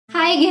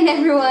Hi again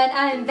everyone,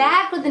 I'm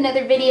back with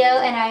another video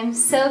and I'm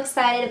so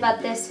excited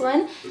about this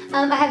one.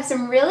 I have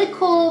some really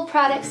cool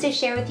products to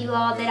share with you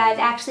all that I've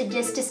actually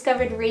just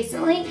discovered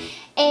recently,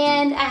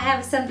 and I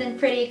have something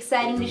pretty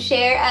exciting to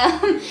share.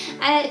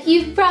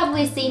 You've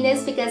probably seen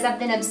this because I've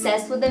been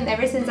obsessed with them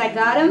ever since I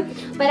got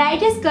them, but I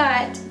just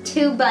got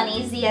 2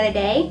 bunnies the other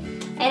day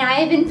and I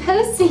have been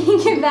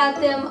posting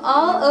about them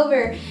all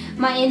over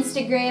my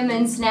Instagram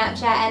and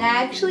Snapchat, and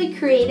I actually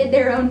created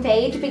their own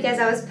page because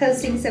I was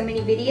posting so many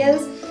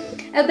videos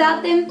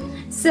about them.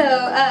 So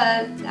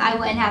I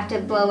wouldn't have to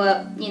blow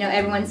up,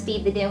 everyone's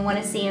feed that didn't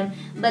want to see them.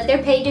 But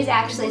their page is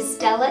actually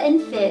Stella and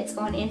Fits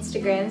on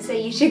Instagram, so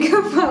you should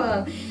go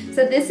follow them.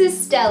 So this is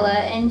Stella,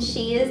 and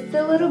she is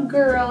the little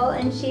girl,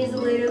 and she's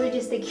literally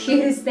just the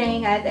cutest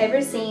thing I've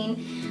ever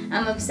seen.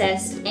 I'm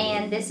obsessed.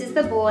 And this is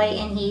the boy,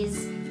 and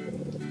he's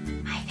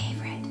my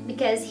favorite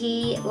because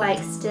he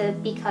likes to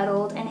be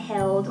cuddled and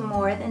held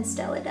more than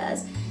Stella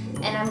does.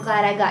 And I'm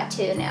glad I got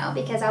 2 now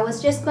because I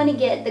was just going to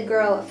get the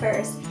girl at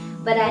first,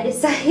 but I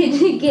decided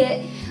to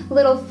get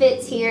little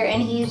Fitz here,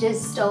 and he's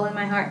just stolen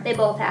my heart. They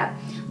both have.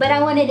 But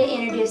I wanted to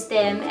introduce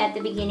them at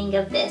the beginning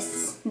of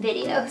this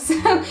video. So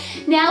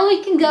now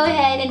we can go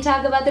ahead and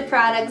talk about the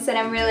products that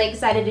I'm really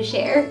excited to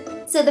share.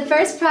 So the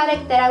first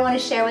product that I want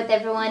to share with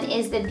everyone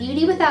is the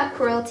Beauty Without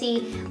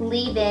Cruelty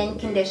Leave-In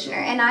Conditioner.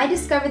 And I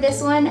discovered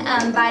this one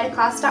by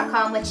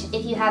Lacoste.com, which,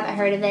 if you haven't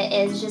heard of it,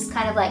 is just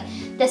kind of like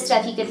the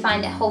stuff you could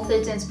find at Whole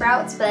Foods and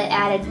Sprouts, but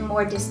at a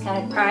more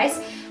discounted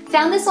price.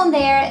 Found this one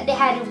there. They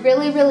had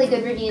really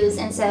good reviews,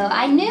 and so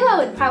I knew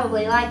I would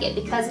probably like it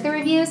because of the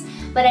reviews,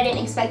 but I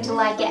didn't expect to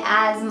like it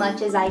as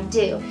much as I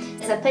do.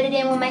 So I put it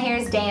in when my hair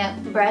is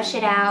damp, brush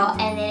it out,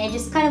 and then it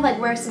just kind of like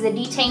works as a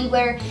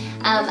detangler,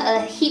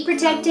 a heat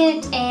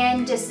protectant,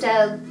 and just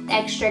a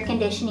extra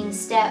conditioning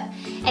step.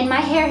 And my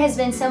hair has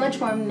been so much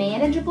more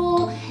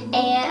manageable, and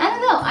I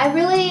don't know, I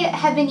really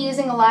have been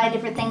using a lot of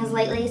different things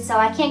lately, so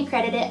I can't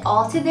credit it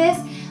all to this.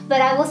 But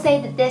I will say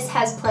that this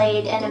has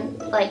played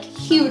a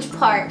huge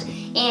part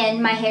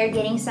in my hair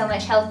getting so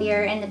much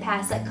healthier in the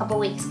past couple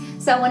weeks.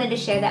 So I wanted to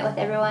share that with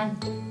everyone.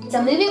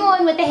 So moving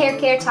on with the hair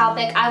care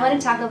topic, I want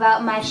to talk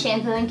about my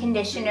shampoo and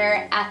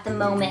conditioner at the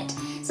moment.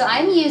 So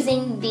I'm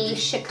using the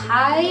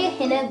ShiKai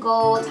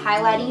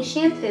Highlighting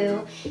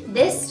Shampoo.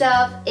 This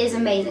stuff is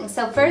amazing.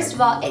 So first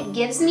of all, it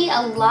gives me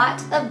a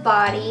lot of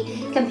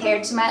body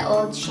compared to my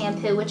old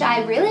shampoo, which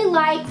I really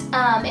liked.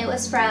 It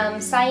was from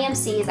Siam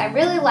Seas. I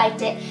really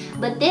liked it,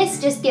 but this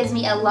just gives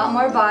me a lot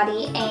more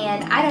body,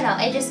 and I don't know,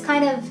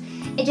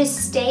 it just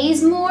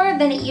stays more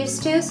than it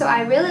used to, so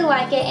I really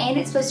like it, and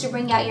it's supposed to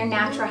bring out your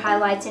natural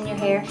highlights in your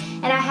hair.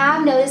 And I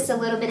have noticed a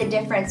little bit of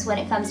difference when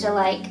it comes to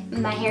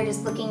my hair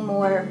just looking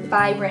more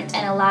vibrant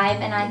and alive,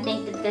 and I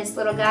think that this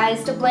little guy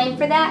is to blame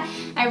for that.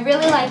 I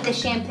really like the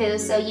shampoo,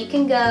 so you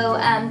can go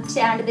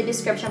down to the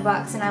description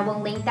box and I will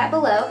link that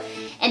below.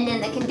 And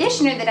then the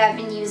conditioner that I've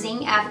been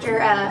using,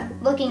 after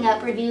looking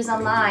up reviews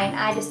online,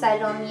 I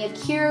decided on the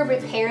ACURE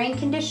Repairing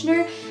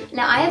Conditioner.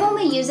 Now, I have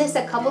only used this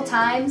a couple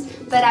times,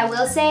 but I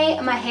will say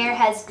my hair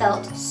has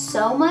felt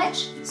so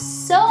much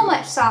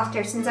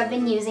softer since I've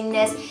been using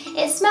this.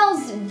 It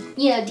smells,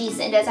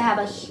 decent. It doesn't have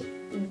a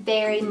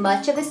very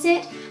much of a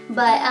scent,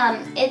 but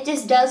it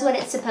just does what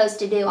it's supposed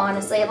to do,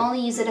 honestly. I've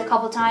only used it a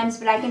couple times,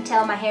 but I can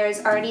tell my hair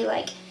is already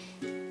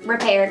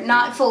repaired.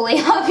 Not fully,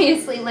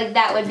 obviously,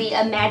 that would be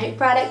a magic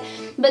product,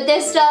 but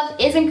this stuff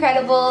is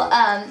incredible.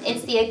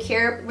 It's the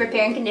ACURE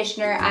Repairing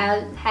Conditioner.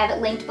 I'll have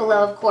it linked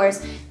below, of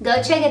course.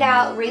 Go check it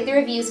out, read the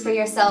reviews for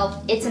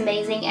yourself. It's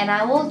amazing, and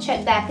I will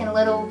check back in a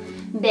little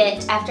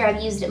bit after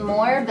I've used it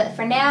more, but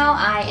for now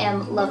I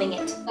am loving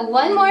it.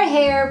 One more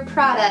hair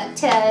product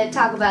to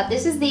talk about.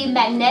 This is the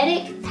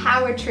Magnetic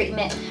Power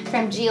Treatment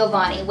from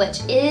Giovanni,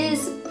 which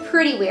is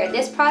pretty weird.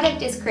 This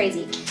product is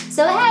crazy.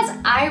 So it has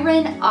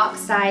iron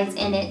oxides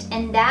in it,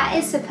 and that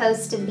is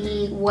supposed to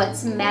be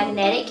what's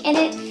magnetic in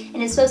it,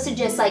 and it's supposed to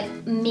just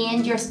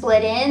mend your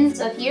split ends.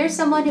 So if you're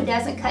someone who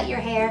doesn't cut your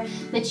hair,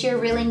 but you're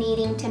really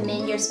needing to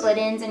mend your split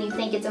ends and you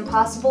think it's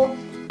impossible,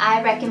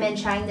 I recommend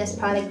trying this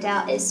product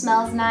out. It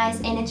smells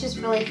nice, and it's just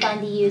really fun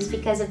to use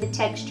because of the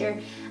texture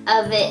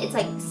of it. It's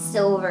like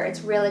silver.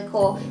 It's really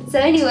cool. So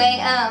anyway,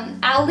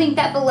 I'll link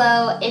that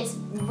below. It's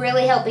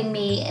really helping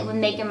me with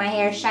making my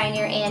hair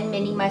shinier and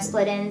mending my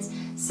split ends.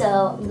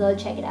 So go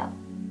check it out.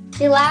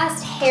 The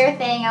last hair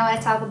thing I want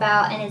to talk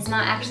about, and it's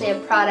not actually a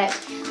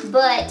product,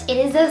 but it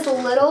is this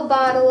little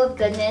bottle of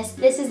goodness.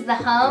 This is the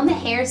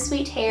Hair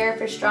Sweet Hair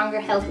for Stronger,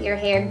 Healthier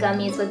Hair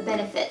Gummies with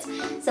Benefits.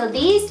 So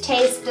these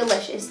taste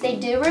delicious. They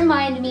do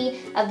remind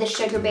me of the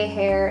Sugar Bear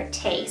Hair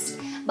taste,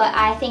 but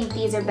I think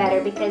these are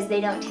better because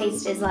they don't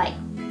taste as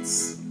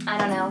I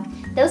don't know.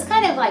 Those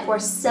kind of were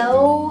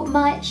so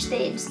much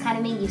that it just kind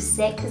of made you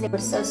sick because they were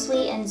so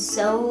sweet and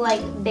so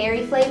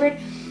berry flavored.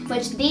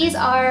 Which these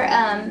are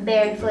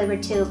berry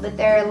flavored too, but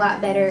they're a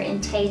lot better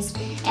in taste.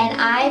 And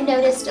I've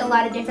noticed a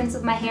lot of difference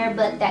with my hair,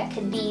 but that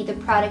could be the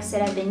products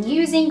that I've been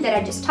using that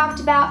I just talked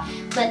about.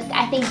 But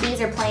I think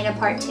these are playing a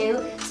part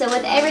too. So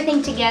with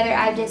everything together,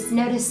 I've just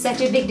noticed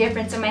such a big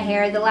difference in my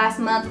hair the last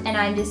month, and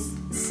I'm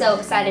just so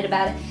excited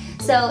about it.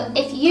 So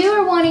if you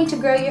are wanting to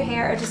grow your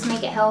hair or just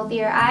make it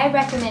healthier, I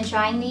recommend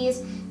trying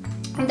these.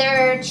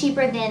 They're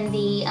cheaper than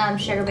the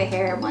Sugar Bear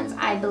Hair ones,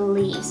 I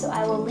believe. So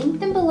I will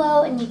link them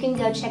below and you can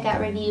go check out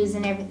reviews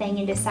and everything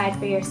and decide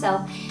for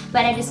yourself.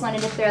 But I just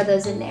wanted to throw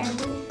those in there.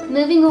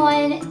 Moving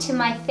on to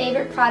my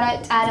favorite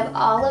product out of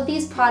all of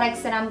these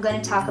products that I'm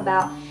going to talk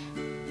about.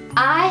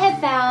 I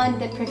have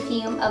found the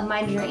perfume of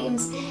my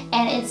dreams,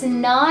 and it's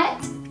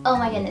not, oh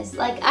my goodness,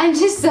 like I'm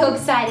just so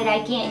excited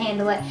I can't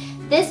handle it.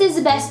 This is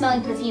the best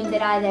smelling perfume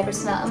that I've ever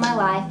smelled in my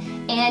life,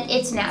 and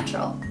it's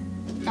natural.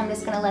 I'm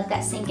just gonna let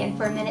that sink in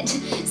for a minute.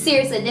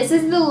 Seriously, this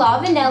is the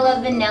La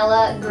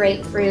Vanilla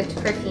Grapefruit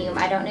perfume.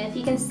 I don't know if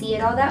you can see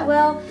it all that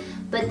well,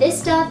 but this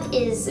stuff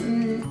is,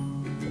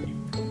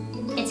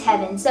 it's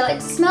heaven. So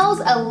it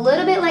smells a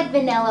little bit like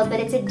vanilla, but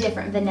it's a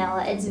different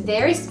vanilla. It's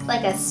very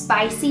like a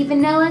spicy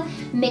vanilla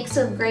mixed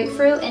with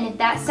grapefruit, and if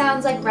that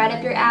sounds like right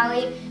up your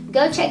alley,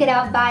 go check it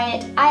out, buy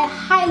it. I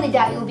highly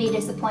doubt you'll be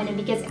disappointed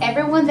because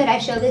everyone that I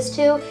show this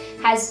to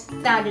has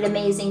found it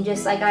amazing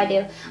just like I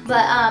do.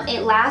 But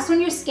it lasts on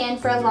your skin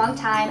for a long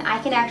time. I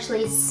can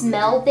actually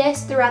smell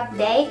this throughout the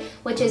day,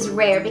 which is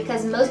rare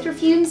because most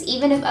perfumes,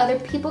 even if other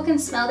people can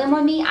smell them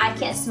on me, I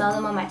can't smell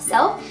them on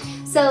myself.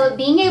 So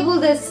being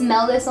able to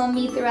smell this on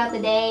me throughout the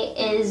day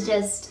is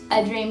just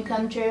a dream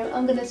come true.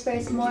 I'm gonna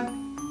spray some more.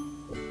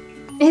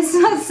 It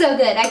smells so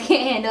good, I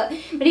can't handle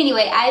it. But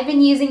anyway, I've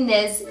been using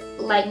this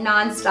like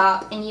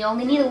non-stop, and you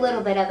only need a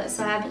little bit of it,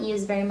 so I haven't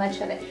used very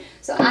much of it.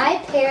 So I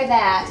pair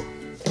that,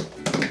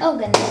 oh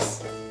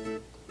goodness,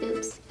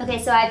 oops.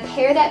 Okay, so I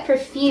pair that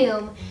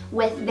perfume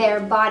with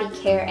their body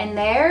care, and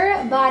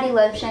their body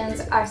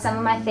lotions are some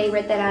of my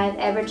favorite that I've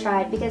ever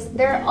tried because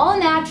they're all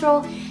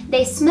natural,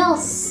 they smell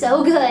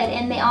so good,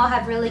 and they all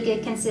have really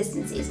good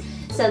consistencies.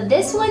 So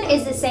this one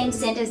is the same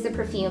scent as the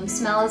perfume,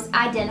 smells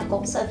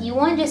identical. So if you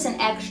want just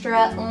an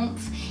extra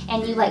oomph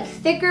and you like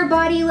thicker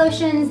body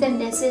lotions, then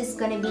this is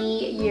gonna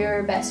be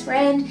your best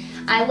friend.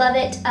 I love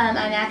it. I'm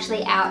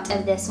actually out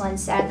of this one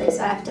sadly,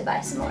 so I have to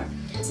buy some more.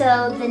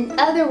 So the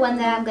other one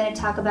that I'm going to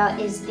talk about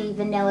is the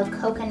Vanilla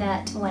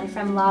Coconut one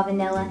from La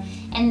Vanilla.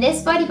 And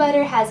this body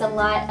butter has a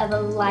lot of a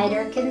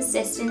lighter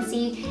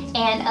consistency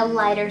and a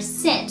lighter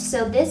scent.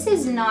 So this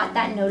is not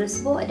that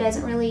noticeable. It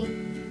doesn't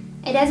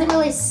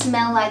really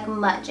smell like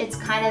much. It's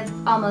kind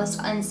of almost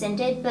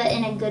unscented, but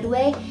in a good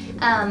way.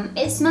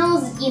 It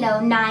smells, you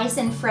know, nice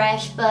and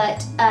fresh, but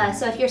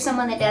so if you're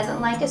someone that doesn't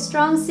like a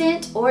strong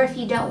scent, or if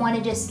you don't want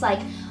to just like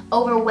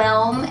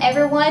overwhelm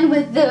everyone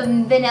with the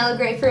vanilla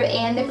grapefruit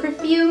and the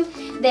perfume,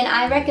 then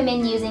I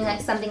recommend using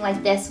like something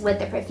like this with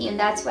the perfume.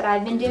 That's what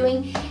I've been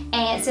doing,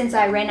 and since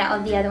I ran out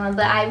of the other one.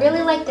 But I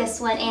really like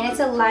this one, and it's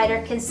a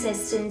lighter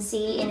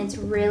consistency, and it's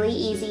really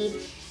easy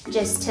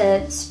just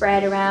to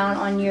spread around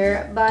on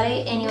your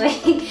body.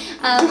 Anyway,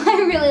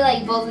 I really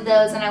like both of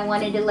those, and I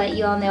wanted to let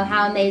you all know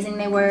how amazing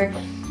they were.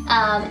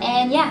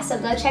 And yeah, so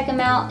go check them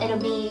out. It'll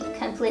be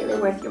completely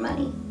worth your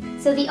money.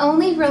 So the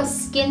only real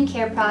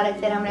skincare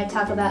product that I'm going to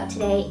talk about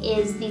today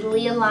is the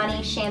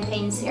Leilani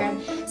Champagne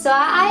Serum. So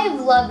I have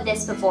loved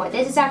this before.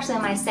 This is actually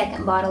my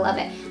second bottle of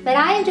it. But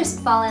I have just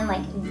fallen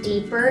like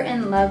deeper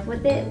in love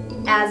with it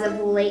as of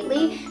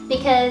lately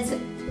because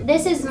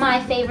this is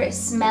my favorite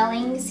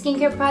smelling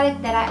skincare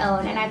product that I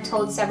own, and I've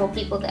told several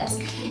people this.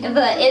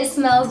 But it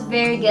smells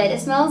very good.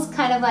 It smells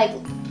kind of like,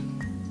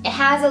 it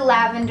has a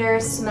lavender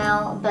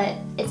smell, but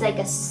it's like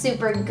a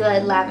super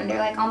good lavender,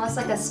 like almost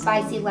like a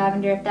spicy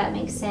lavender, if that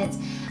makes sense.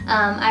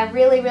 I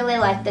really, really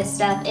like this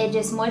stuff. It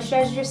just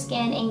moisturizes your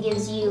skin and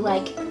gives you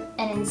like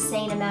an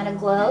insane amount of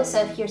glow.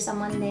 So if you're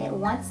someone that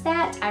wants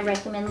that, I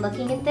recommend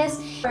looking at this.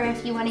 Or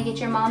if you want to get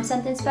your mom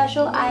something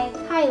special, I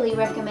highly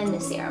recommend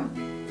this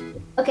serum.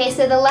 Okay,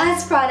 so the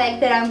last product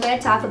that I'm going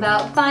to talk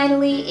about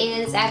finally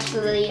is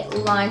actually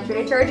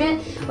laundry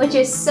detergent, which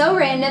is so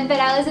random, but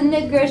I was in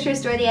the grocery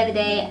store the other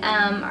day,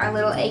 our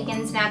little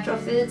Aiken's Natural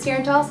Foods here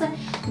in Tulsa,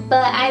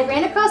 but I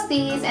ran across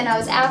these and I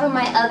was out of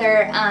my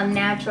other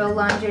natural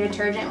laundry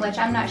detergent, which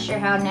I'm not sure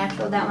how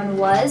natural that one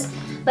was,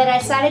 but I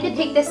decided to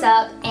pick this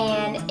up,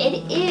 and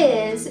it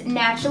is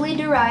naturally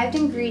derived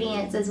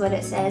ingredients is what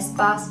it says,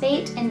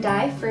 phosphate and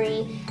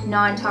dye-free,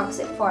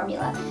 non-toxic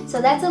formula.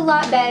 So that's a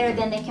lot better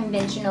than the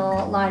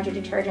conventional laundry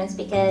detergents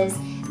because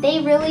they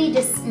really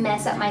just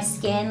mess up my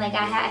skin. Like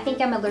I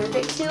think I'm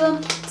allergic to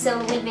them, so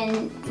we've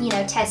been, you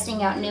know,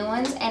 testing out new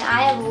ones, and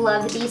I have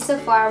loved these so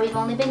far. We've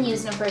only been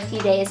using them for a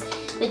few days,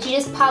 but you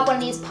just pop one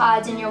of these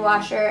pods in your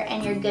washer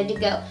and you're good to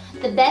go.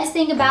 The best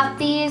thing about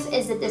these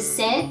is that the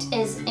scent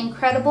is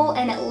incredible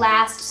and it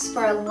lasts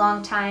for a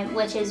long time,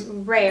 which is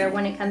rare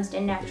when it comes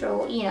to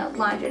natural, you know,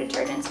 laundry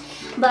detergents.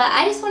 But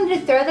I just wanted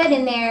to throw that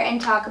in there and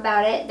talk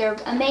about it. They're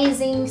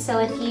amazing, so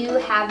if you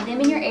have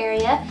them in your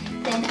area,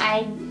 then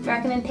I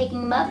recommend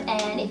picking them up,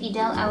 and if you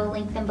don't, I will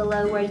link them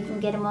below where you can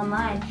get them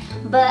online.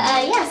 But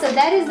yeah, so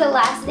that is the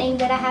last thing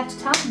that I have to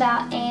talk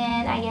about,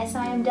 and I guess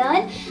I am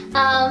done.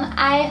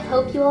 I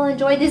hope you all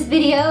enjoyed this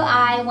video.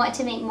 I want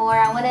to make more.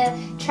 I want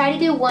to try to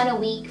do one a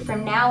week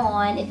from now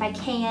on if I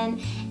can,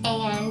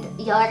 and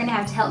y'all are gonna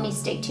have to help me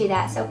stick to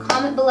that. So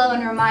comment below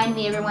and remind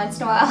me every once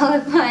in a while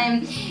if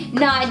I'm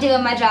not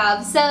doing my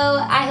job. So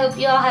I hope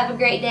you all have a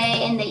great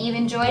day and that you've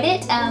enjoyed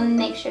it.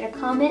 Make sure to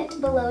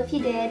comment below if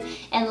you did,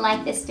 and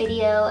like this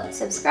video,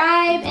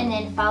 subscribe, and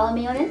then follow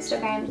me on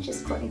Instagram. It's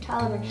just Courtney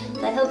Tolliver.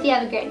 So I hope you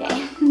have a great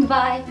day.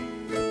 Bye.